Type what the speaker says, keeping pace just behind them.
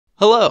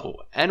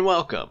Hello, and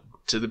welcome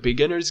to the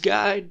Beginner's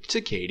Guide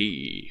to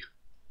KDE.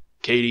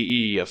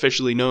 KDE,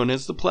 officially known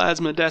as the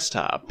Plasma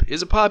Desktop,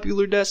 is a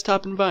popular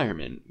desktop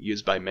environment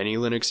used by many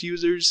Linux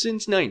users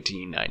since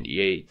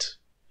 1998.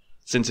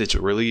 Since its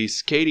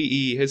release,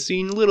 KDE has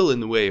seen little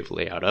in the way of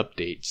layout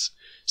updates,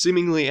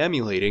 seemingly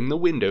emulating the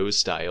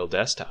Windows-style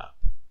desktop.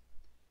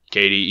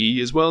 KDE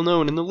is well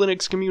known in the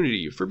Linux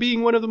community for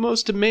being one of the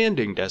most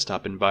demanding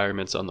desktop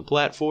environments on the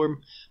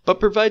platform, but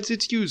provides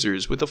its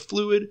users with a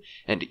fluid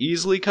and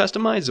easily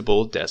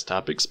customizable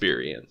desktop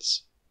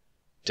experience.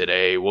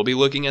 Today, we'll be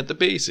looking at the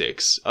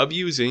basics of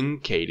using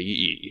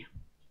KDE.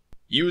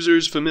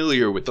 Users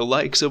familiar with the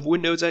likes of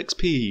Windows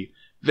XP,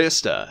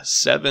 Vista,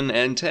 7,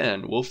 and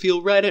 10 will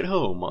feel right at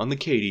home on the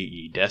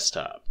KDE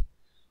desktop.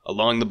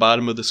 Along the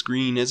bottom of the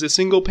screen is a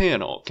single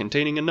panel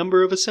containing a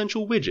number of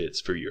essential widgets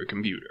for your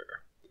computer.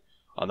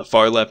 On the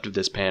far left of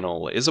this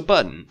panel is a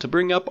button to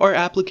bring up our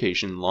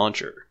application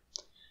launcher.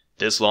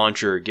 This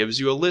launcher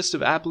gives you a list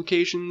of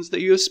applications that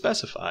you have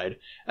specified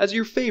as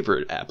your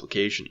favorite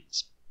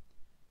applications.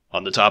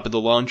 On the top of the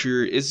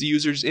launcher is the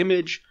user's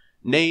image,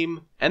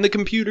 name, and the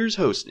computer's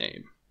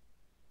hostname.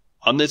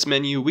 On this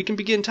menu, we can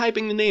begin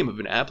typing the name of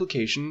an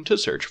application to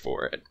search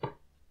for it.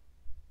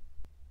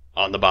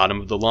 On the bottom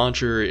of the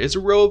launcher is a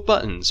row of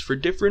buttons for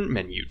different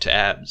menu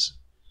tabs.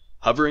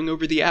 Hovering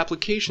over the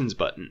Applications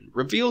button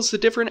reveals the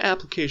different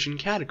application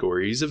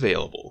categories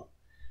available.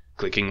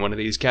 Clicking one of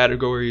these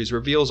categories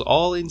reveals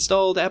all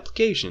installed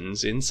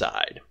applications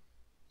inside.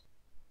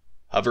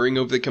 Hovering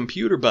over the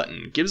Computer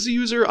button gives the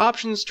user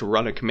options to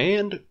run a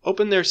command,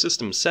 open their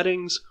system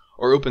settings,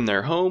 or open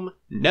their home,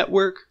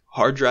 network,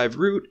 hard drive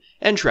root,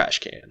 and trash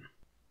can.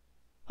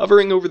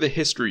 Hovering over the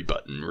History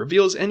button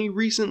reveals any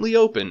recently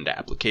opened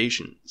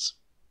applications.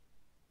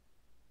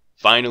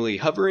 Finally,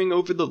 hovering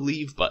over the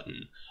Leave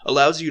button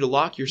allows you to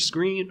lock your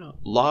screen,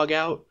 log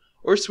out,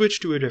 or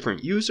switch to a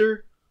different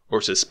user,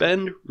 or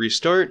suspend,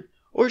 restart,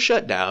 or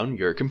shut down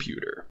your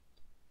computer.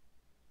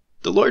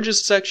 The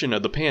largest section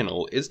of the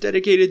panel is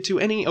dedicated to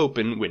any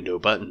open window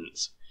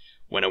buttons.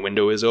 When a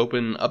window is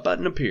open, a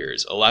button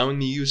appears, allowing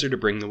the user to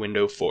bring the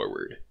window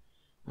forward.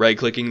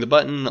 Right-clicking the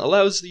button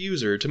allows the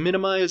user to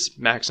minimize,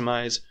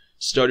 maximize,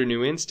 start a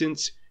new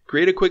instance,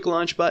 create a quick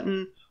launch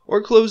button,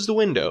 or close the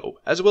window,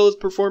 as well as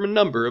perform a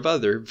number of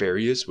other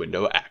various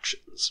window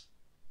actions.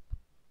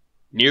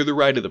 Near the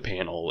right of the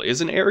panel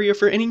is an area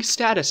for any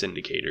status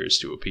indicators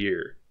to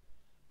appear.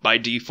 By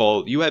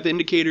default, you have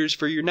indicators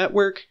for your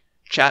network,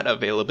 chat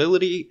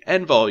availability,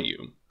 and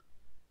volume.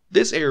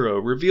 This arrow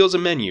reveals a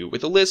menu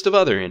with a list of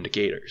other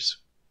indicators.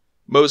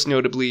 Most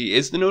notably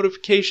is the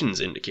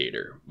Notifications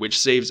indicator, which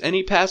saves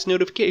any past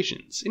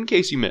notifications in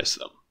case you miss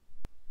them.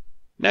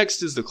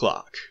 Next is the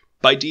clock.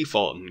 By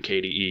default in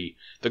KDE,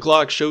 the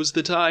clock shows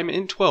the time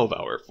in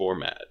 12-hour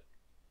format.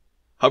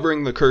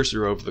 Hovering the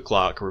cursor over the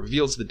clock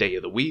reveals the day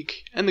of the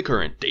week and the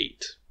current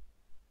date.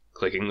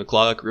 Clicking the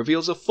clock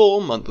reveals a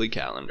full monthly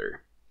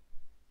calendar.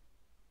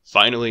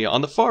 Finally, on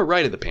the far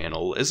right of the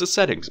panel is a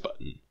Settings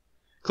button.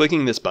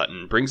 Clicking this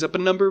button brings up a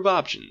number of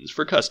options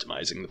for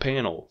customizing the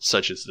panel,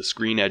 such as the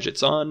screen edge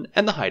it's on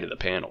and the height of the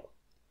panel.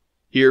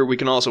 Here we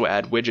can also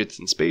add widgets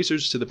and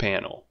spacers to the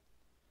panel.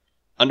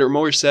 Under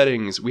More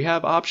Settings, we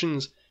have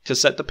options to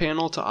set the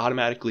panel to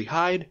automatically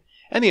hide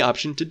and the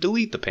option to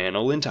delete the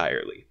panel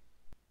entirely.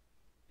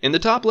 In the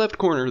top left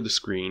corner of the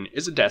screen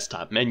is a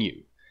desktop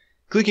menu.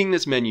 Clicking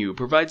this menu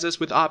provides us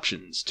with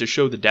options to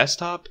show the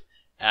desktop,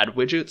 add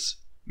widgets,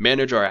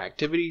 manage our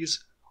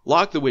activities,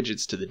 lock the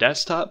widgets to the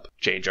desktop,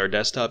 change our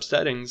desktop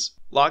settings,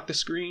 lock the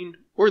screen,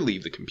 or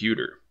leave the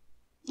computer.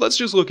 Let's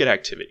just look at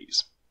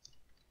activities.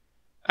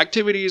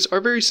 Activities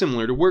are very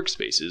similar to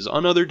workspaces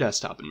on other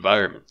desktop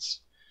environments.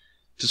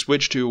 To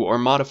switch to or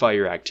modify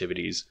your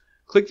activities,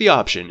 click the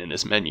option in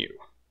this menu.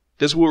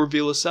 This will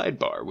reveal a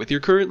sidebar with your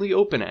currently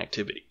open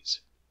activities.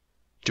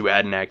 To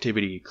add an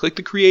activity, click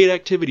the Create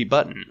Activity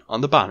button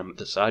on the bottom of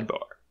the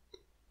sidebar.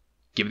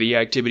 Give the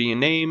activity a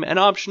name, an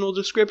optional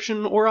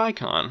description or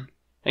icon,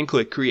 and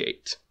click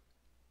Create.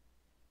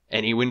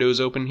 Any windows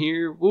open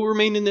here will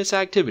remain in this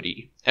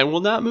activity and will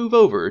not move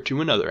over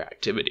to another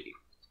activity.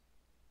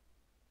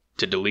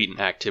 To delete an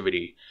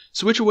activity,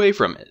 switch away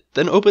from it,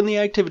 then open the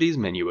Activities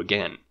menu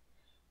again.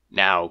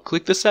 Now,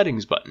 click the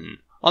Settings button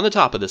on the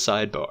top of the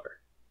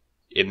sidebar.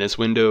 In this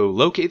window,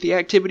 locate the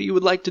activity you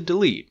would like to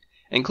delete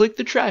and click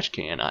the trash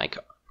can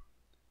icon.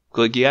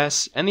 Click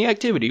Yes, and the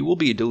activity will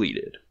be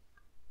deleted.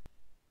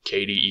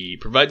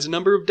 KDE provides a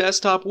number of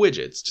desktop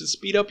widgets to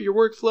speed up your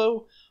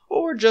workflow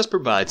or just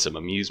provide some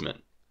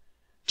amusement.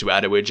 To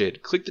add a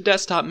widget, click the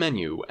Desktop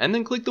menu and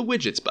then click the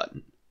Widgets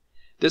button.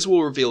 This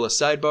will reveal a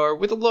sidebar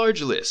with a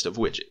large list of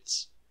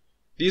widgets.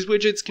 These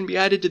widgets can be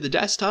added to the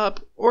desktop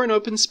or an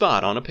open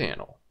spot on a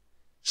panel.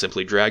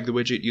 Simply drag the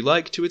widget you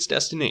like to its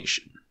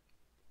destination.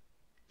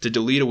 To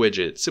delete a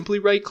widget, simply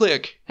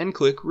right-click and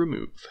click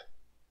Remove.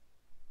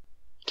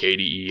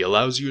 KDE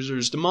allows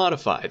users to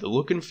modify the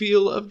look and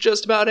feel of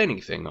just about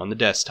anything on the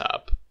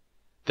desktop.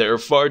 There are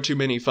far too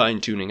many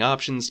fine-tuning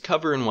options to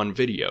cover in one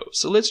video,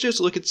 so let's just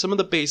look at some of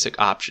the basic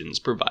options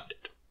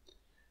provided.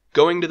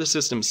 Going to the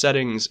system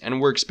settings and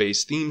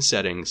workspace theme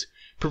settings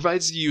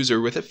provides the user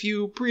with a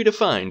few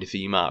predefined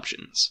theme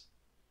options.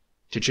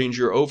 To change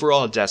your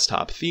overall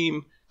desktop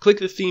theme, click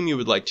the theme you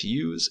would like to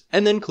use,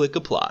 and then click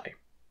Apply.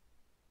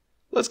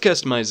 Let's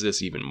customize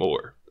this even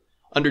more.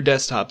 Under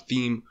Desktop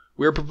Theme,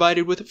 we are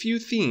provided with a few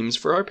themes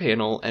for our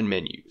panel and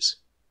menus.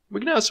 We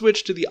can now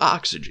switch to the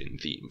Oxygen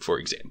theme, for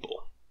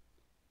example.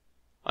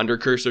 Under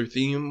Cursor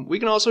Theme, we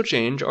can also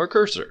change our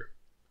cursor.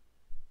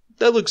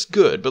 That looks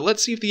good, but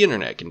let's see if the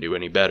internet can do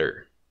any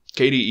better.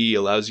 KDE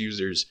allows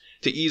users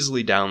to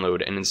easily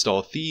download and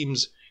install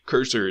themes,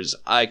 cursors,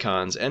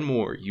 icons, and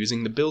more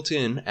using the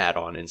built-in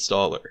add-on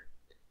installer.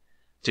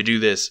 To do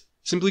this,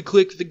 simply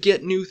click the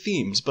Get New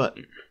Themes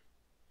button.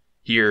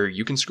 Here,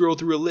 you can scroll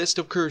through a list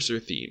of cursor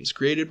themes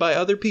created by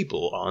other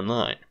people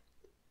online.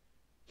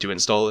 To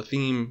install a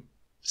theme,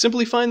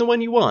 simply find the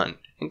one you want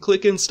and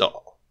click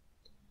Install.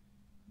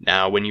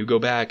 Now, when you go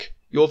back,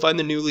 you'll find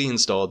the newly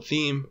installed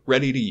theme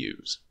ready to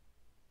use.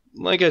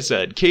 Like I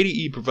said,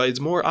 KDE provides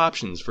more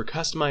options for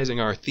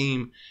customizing our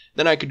theme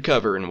than I could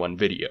cover in one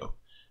video,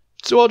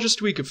 so I'll just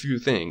tweak a few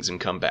things and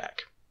come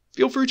back.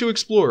 Feel free to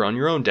explore on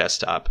your own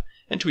desktop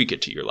and tweak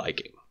it to your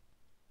liking.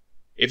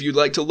 If you'd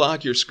like to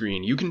lock your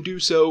screen, you can do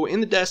so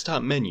in the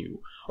desktop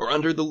menu or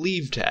under the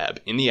Leave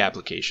tab in the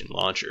application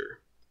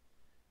launcher.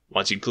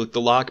 Once you click the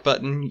lock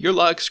button, your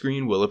lock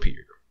screen will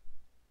appear.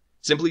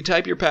 Simply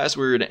type your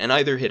password and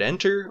either hit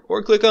enter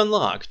or click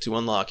unlock to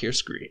unlock your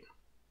screen.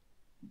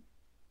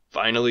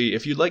 Finally,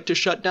 if you'd like to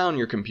shut down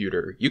your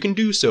computer, you can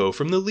do so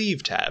from the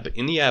Leave tab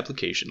in the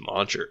application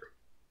launcher.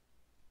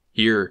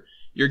 Here,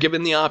 you're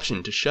given the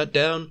option to shut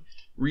down,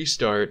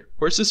 restart,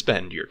 or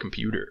suspend your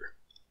computer.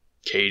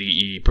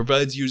 KDE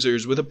provides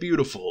users with a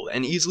beautiful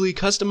and easily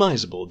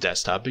customizable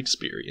desktop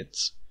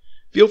experience.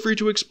 Feel free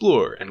to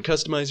explore and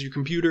customize your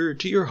computer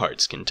to your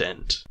heart's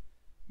content.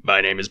 My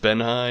name is Ben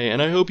High,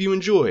 and I hope you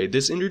enjoyed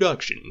this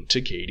introduction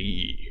to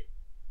KDE.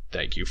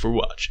 Thank you for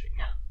watching.